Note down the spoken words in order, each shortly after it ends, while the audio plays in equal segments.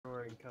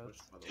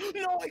cuts.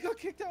 No, I got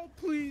kicked out.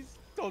 Please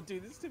don't do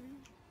this to me.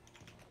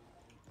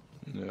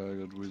 Yeah, I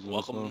got results.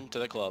 Welcome to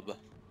the club.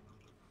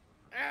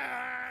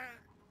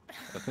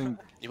 I think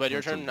You had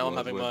your that's a turn, now I'm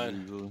wet, having wet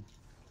mine. weasel.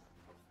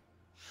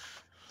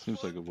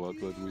 Seems like a wet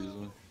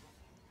weasel.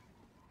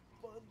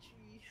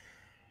 Bungie.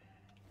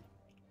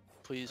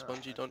 Please,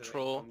 Bungie, don't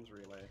troll.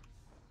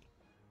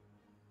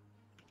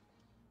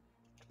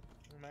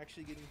 I'm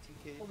actually getting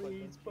TK'd.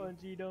 Please,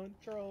 Bungie, don't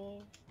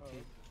troll. Oh.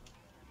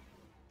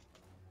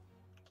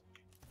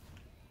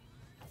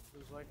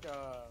 There's like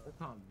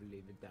I can't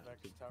believe it that Vex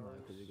snipers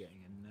towers. are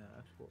getting a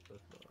nerf. What the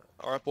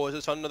fuck? Alright, boys,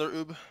 it's on another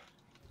oob.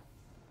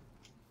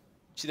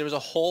 See, there was a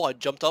hole, I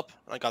jumped up,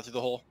 and I got through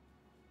the hole.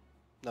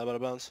 Now I'm out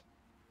of bounds.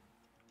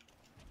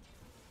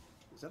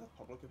 Is that a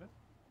public event?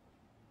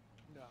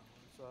 no,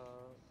 it's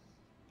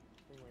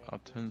thing we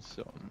have to do.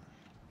 Attention.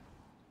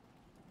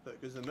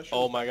 Because the mission.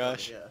 Oh my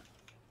gosh. Yeah.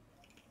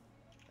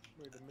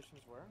 Wait, the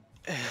mission's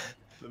where?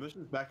 The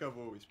mission's back over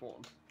where we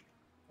spawned.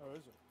 Oh,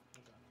 is it?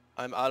 Okay.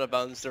 I'm out of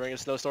bounds during a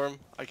snowstorm.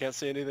 I can't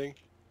see anything.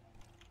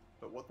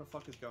 But what the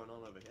fuck is going on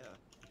over here?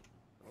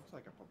 It looks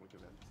like a public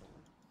event or something.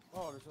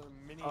 Oh, there's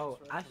a mini. Oh,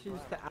 insurrection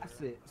Ashes plan to over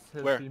here. assets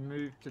has Where? been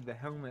moved to the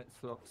helmet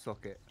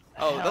socket.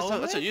 Oh, that's what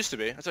Helmet? it used to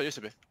be. That's what it used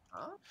to be.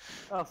 Huh?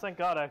 Oh, thank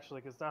God,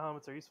 actually, because now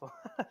helmets are useful.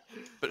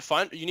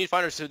 But you need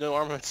finders to know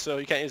armaments, so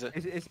you can't use it.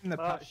 It's in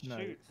the Oh, patch shoot,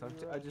 notes.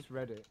 you're I right. just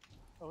read it.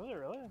 Oh, is it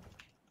really?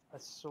 I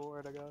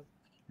swear to God.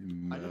 did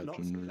not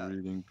see Imagine that.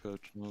 reading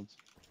patch notes.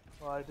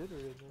 Well, I did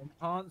read it.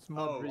 Enhanced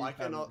mod Oh, I revamp.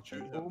 cannot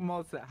shoot him. All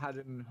mods that had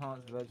an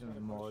enhanced version of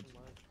the mod,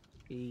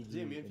 e.g.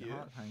 Zoom in for you.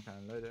 enhanced hand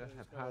cannon loader, He's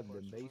have got a had the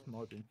question base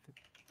mark. mod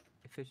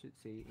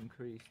efficiency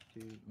increased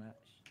to match.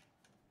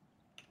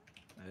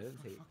 I don't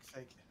For think. fuck's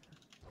sake.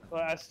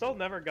 Well, I still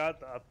never got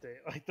the update,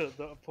 like the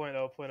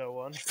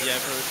 0.0.01. Yeah,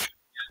 for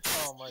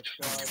Oh my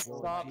God!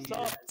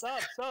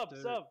 Stop! Dude.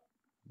 Stop!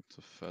 It's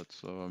a fat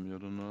server, I'm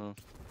muted enough.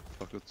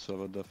 Fuck it,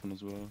 server deafen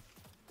as well.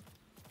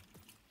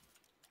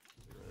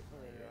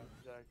 Oh, yeah,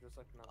 Jack, there's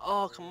like no.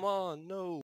 oh, come on, no.